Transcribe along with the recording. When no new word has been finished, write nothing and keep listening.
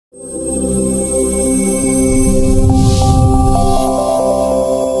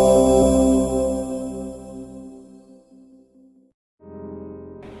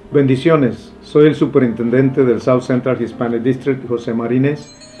Bendiciones, soy el superintendente del South Central Hispanic District, José Marínez.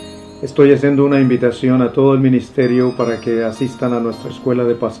 Estoy haciendo una invitación a todo el ministerio para que asistan a nuestra Escuela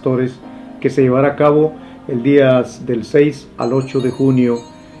de Pastores, que se llevará a cabo el día del 6 al 8 de junio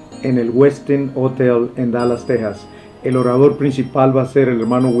en el Westin Hotel en Dallas, Texas. El orador principal va a ser el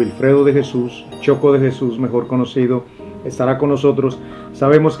hermano Wilfredo de Jesús, Choco de Jesús, mejor conocido. Estará con nosotros.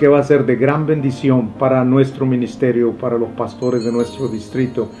 Sabemos que va a ser de gran bendición para nuestro ministerio, para los pastores de nuestro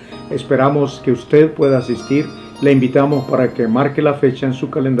distrito. Esperamos que usted pueda asistir. Le invitamos para que marque la fecha en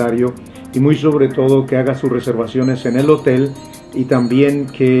su calendario y muy sobre todo que haga sus reservaciones en el hotel y también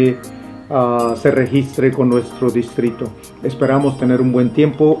que se registre con nuestro distrito. Esperamos tener un buen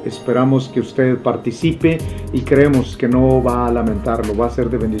tiempo, esperamos que usted participe y creemos que no va a lamentarlo, va a ser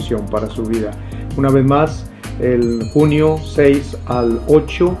de bendición para su vida. Una vez más, el junio 6 al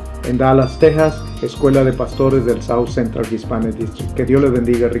 8 en Dallas, Texas, Escuela de Pastores del South Central Hispanic District. Que Dios les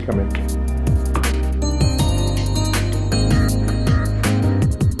bendiga ricamente.